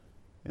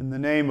In the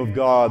name of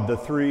God, the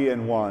Three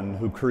in One,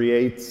 who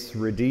creates,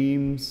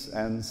 redeems,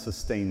 and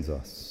sustains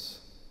us.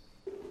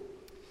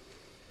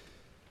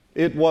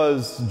 It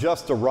was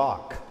just a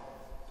rock.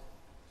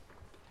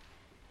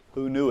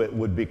 Who knew it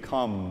would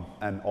become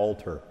an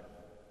altar?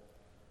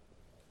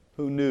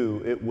 Who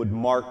knew it would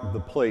mark the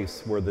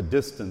place where the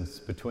distance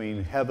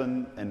between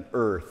heaven and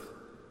earth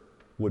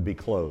would be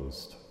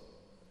closed?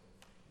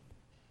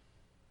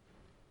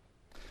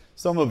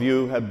 Some of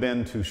you have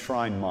been to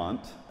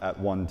Shrinemont at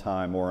one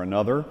time or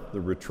another,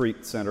 the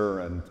retreat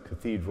center and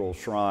cathedral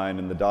shrine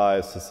in the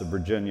Diocese of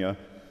Virginia,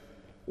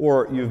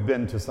 or you've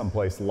been to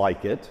someplace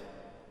like it.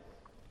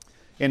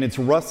 In its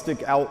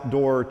rustic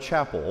outdoor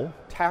chapel,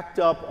 tacked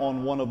up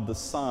on one of the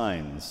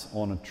signs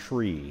on a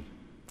tree,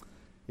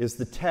 is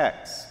the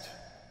text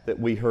that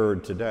we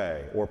heard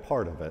today, or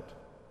part of it.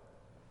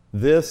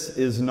 This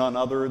is none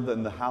other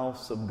than the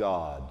house of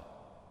God,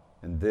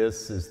 and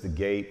this is the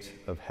gate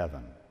of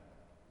heaven.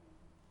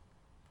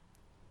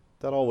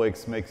 That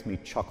always makes me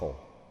chuckle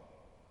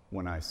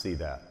when I see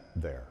that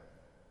there.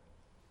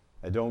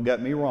 And don't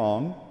get me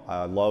wrong,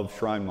 I love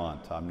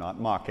Shrinemont. I'm not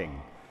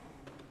mocking.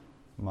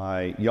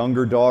 My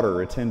younger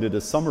daughter attended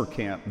a summer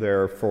camp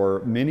there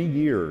for many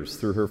years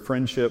through her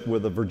friendship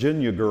with a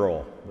Virginia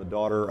girl, the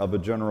daughter of a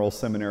General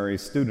Seminary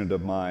student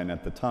of mine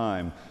at the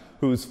time,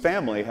 whose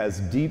family has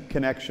deep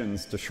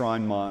connections to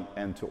Shrinemont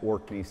and to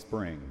Orkney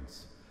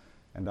Springs.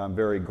 And I'm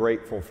very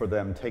grateful for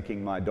them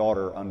taking my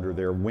daughter under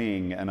their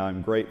wing, and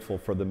I'm grateful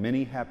for the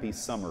many happy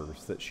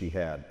summers that she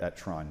had at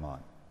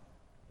Shrinemont.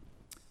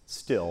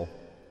 Still,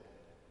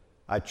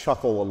 I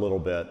chuckle a little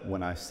bit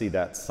when I see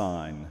that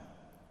sign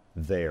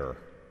there,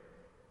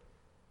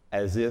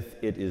 as if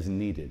it is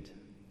needed.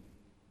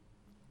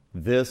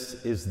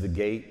 This is the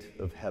gate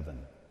of heaven.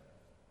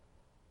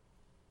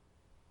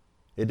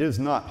 It is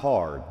not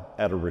hard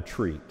at a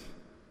retreat,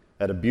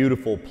 at a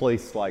beautiful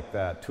place like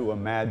that, to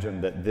imagine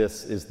that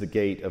this is the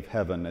gate of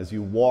heaven. As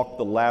you walk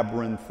the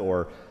labyrinth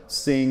or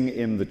sing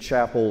in the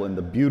chapel in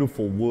the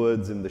beautiful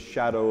woods in the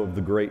shadow of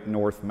the great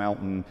North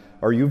Mountain,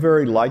 are you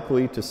very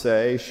likely to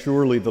say,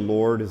 "Surely the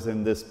Lord is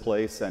in this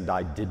place and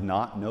I did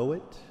not know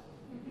it"?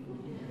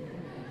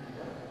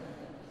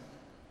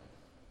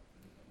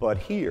 But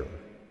here,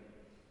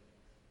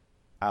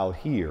 out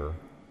here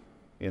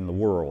in the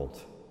world,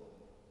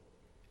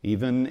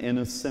 even in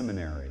a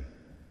seminary,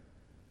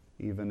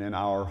 even in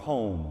our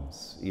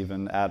homes,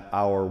 even at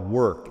our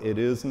work, it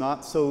is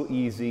not so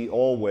easy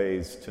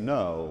always to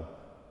know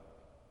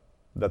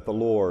that the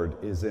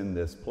Lord is in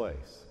this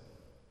place.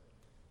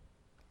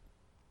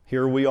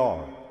 Here we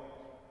are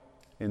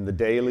in the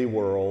daily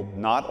world,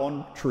 not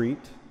on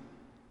retreat,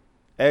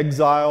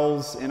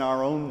 exiles in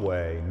our own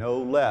way, no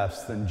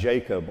less than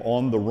Jacob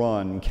on the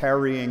run,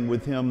 carrying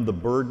with him the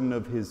burden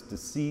of his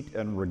deceit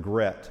and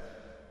regret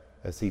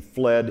as he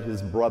fled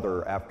his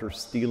brother after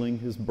stealing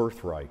his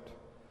birthright.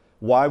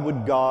 Why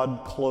would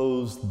God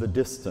close the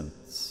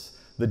distance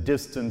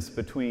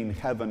between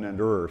heaven and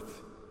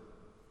earth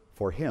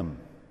for him?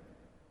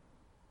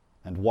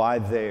 And why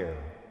there,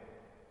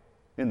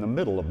 in the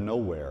middle of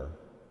nowhere,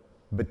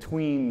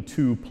 between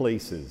two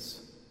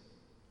places,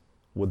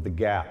 would the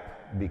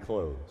gap be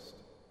closed?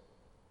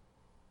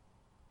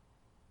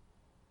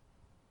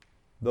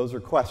 Those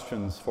are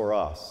questions for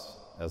us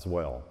as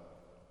well.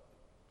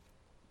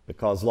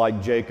 Because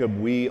like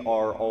Jacob, we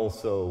are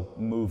also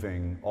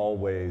moving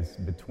always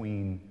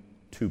between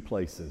two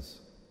places.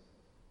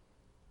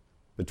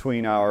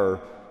 Between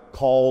our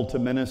call to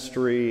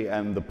ministry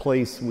and the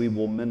place we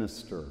will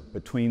minister.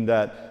 Between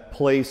that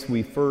place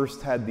we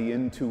first had the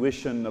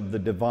intuition of the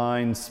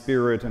divine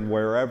Spirit, and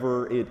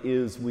wherever it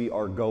is we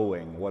are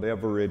going,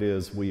 whatever it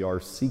is we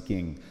are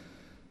seeking,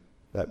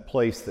 that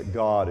place that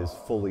God is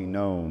fully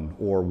known,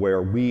 or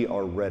where we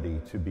are ready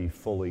to be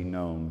fully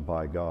known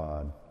by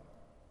God.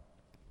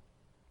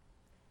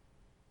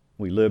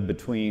 We live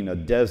between a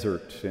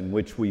desert in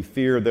which we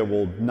fear there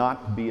will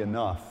not be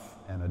enough,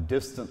 and a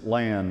distant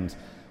land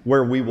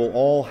where we will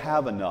all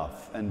have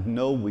enough and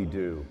know we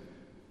do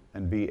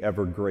and be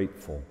ever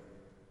grateful.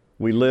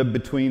 We live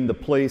between the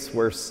place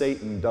where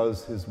Satan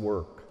does his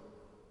work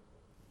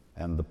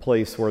and the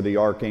place where the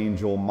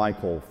archangel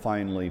Michael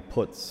finally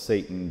puts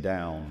Satan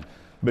down.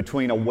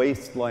 Between a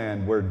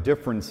wasteland where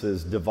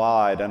differences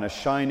divide and a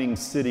shining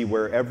city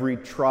where every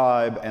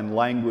tribe and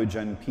language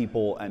and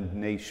people and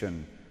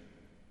nation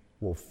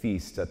will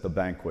feast at the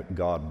banquet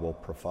God will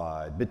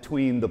provide.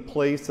 Between the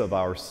place of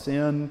our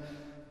sin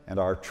and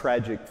our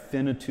tragic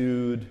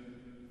finitude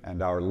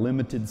and our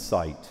limited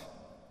sight,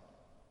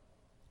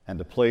 and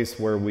a place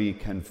where we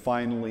can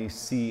finally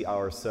see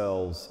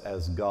ourselves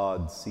as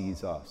God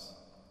sees us.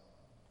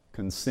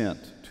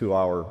 Consent to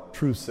our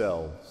true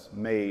selves,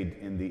 made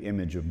in the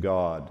image of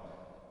God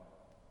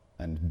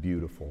and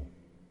beautiful.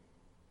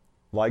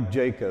 Like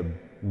Jacob,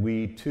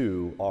 we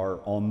too are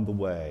on the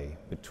way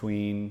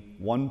between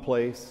one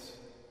place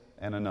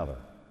and another,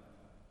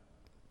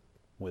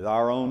 with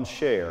our own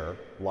share,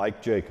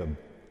 like Jacob,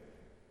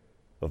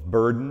 of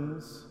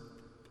burdens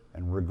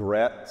and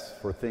regrets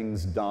for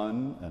things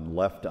done and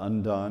left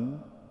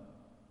undone,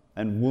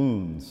 and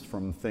wounds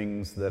from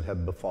things that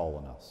have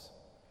befallen us.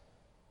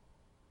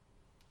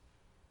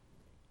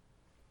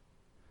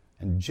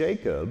 And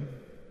Jacob,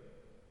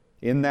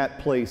 in that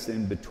place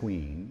in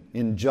between,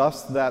 in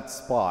just that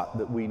spot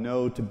that we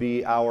know to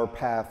be our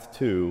path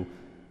to,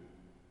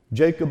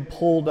 Jacob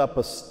pulled up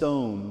a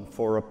stone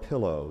for a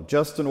pillow,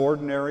 just an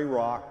ordinary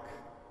rock,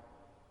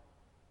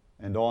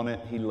 and on it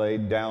he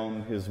laid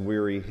down his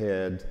weary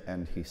head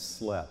and he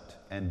slept.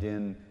 And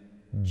in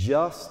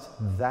just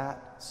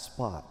that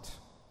spot,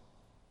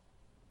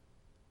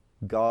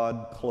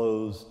 God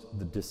closed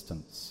the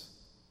distance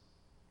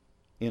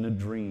in a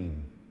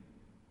dream.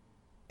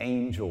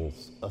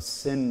 Angels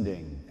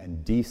ascending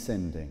and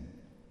descending.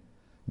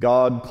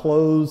 God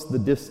closed the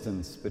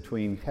distance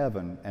between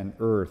heaven and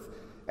earth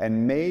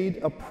and made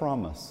a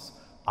promise.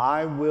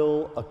 I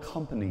will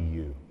accompany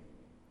you.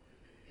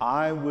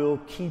 I will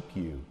keep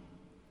you.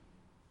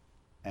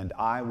 And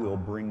I will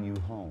bring you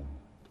home.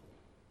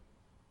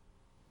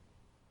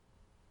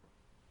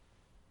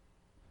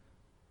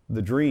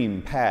 The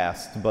dream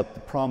passed, but the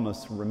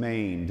promise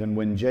remained. And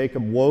when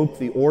Jacob woke,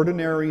 the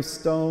ordinary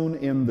stone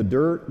in the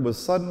dirt was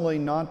suddenly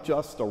not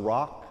just a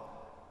rock,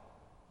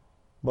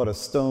 but a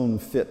stone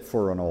fit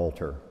for an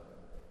altar.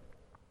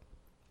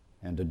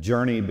 And a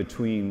journey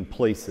between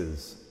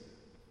places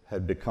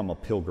had become a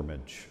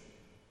pilgrimage.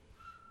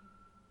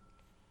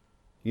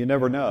 You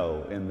never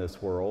know in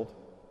this world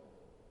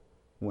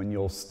when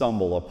you'll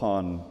stumble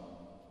upon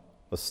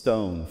a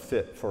stone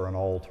fit for an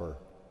altar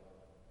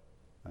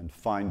and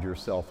find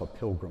yourself a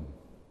pilgrim.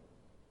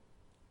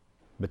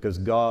 Because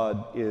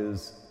God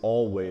is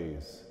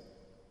always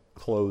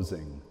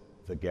closing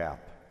the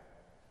gap.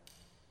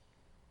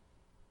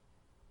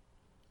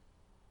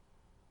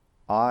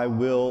 I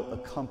will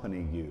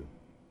accompany you.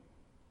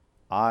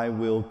 I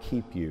will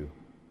keep you.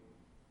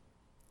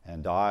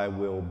 And I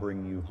will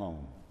bring you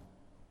home.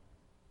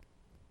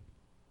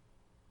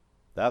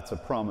 That's a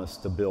promise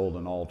to build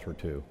an altar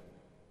to.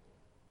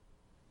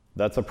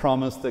 That's a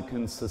promise that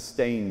can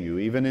sustain you,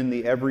 even in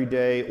the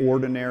everyday,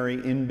 ordinary,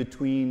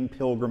 in-between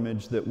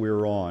pilgrimage that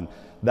we're on.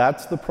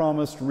 That's the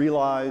promise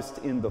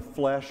realized in the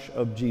flesh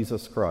of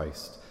Jesus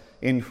Christ,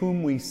 in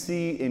whom we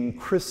see in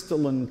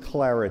crystalline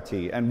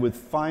clarity and with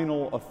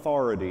final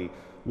authority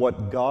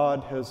what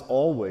God has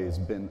always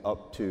been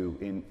up to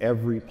in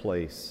every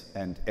place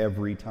and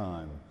every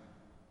time,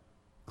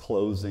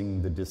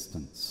 closing the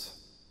distance.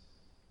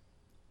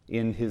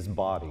 In his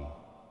body,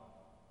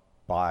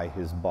 by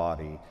his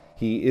body.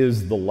 He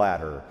is the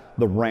ladder,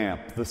 the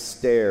ramp, the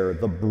stair,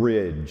 the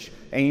bridge,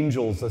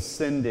 angels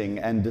ascending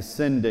and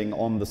descending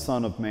on the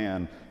Son of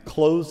Man,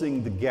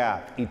 closing the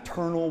gap,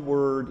 eternal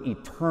word,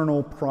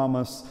 eternal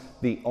promise,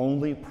 the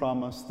only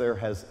promise there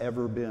has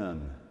ever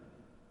been.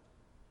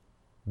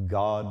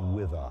 God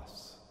with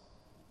us.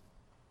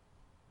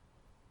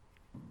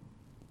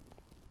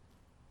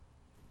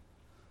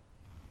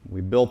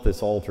 We built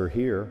this altar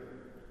here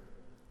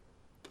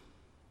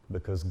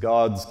because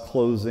God's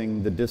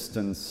closing the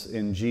distance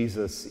in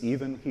Jesus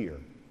even here.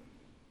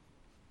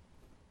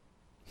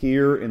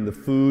 Here in the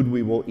food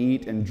we will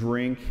eat and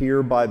drink,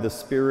 here by the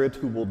Spirit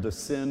who will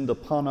descend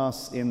upon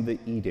us in the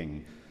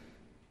eating.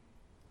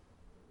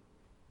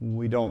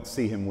 We don't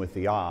see him with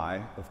the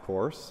eye, of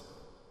course,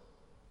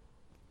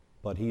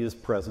 but he is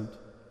present,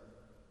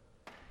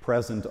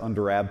 present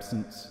under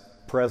absence,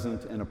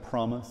 present in a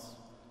promise,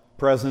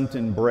 present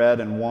in bread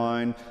and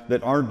wine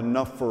that aren't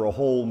enough for a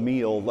whole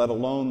meal, let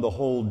alone the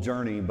whole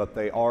journey, but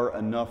they are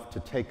enough to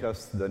take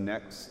us the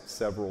next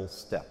several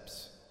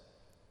steps.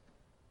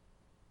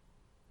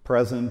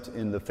 Present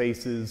in the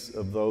faces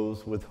of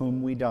those with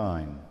whom we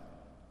dine.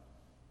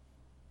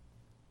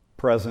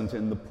 Present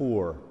in the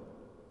poor,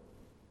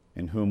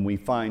 in whom we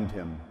find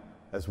him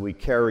as we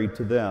carry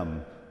to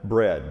them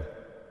bread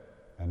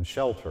and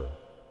shelter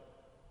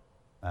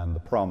and the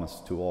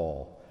promise to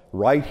all.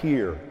 Right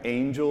here,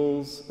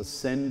 angels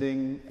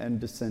ascending and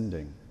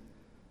descending.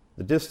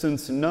 The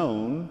distance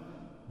known,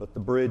 but the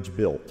bridge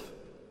built.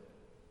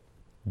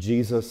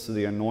 Jesus,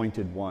 the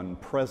Anointed One,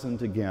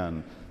 present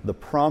again. The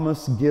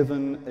promise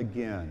given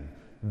again.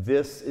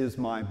 This is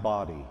my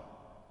body.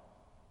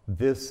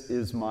 This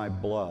is my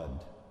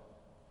blood.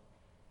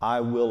 I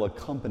will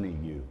accompany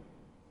you.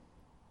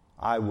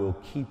 I will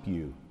keep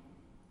you.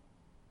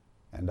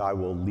 And I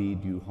will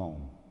lead you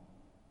home.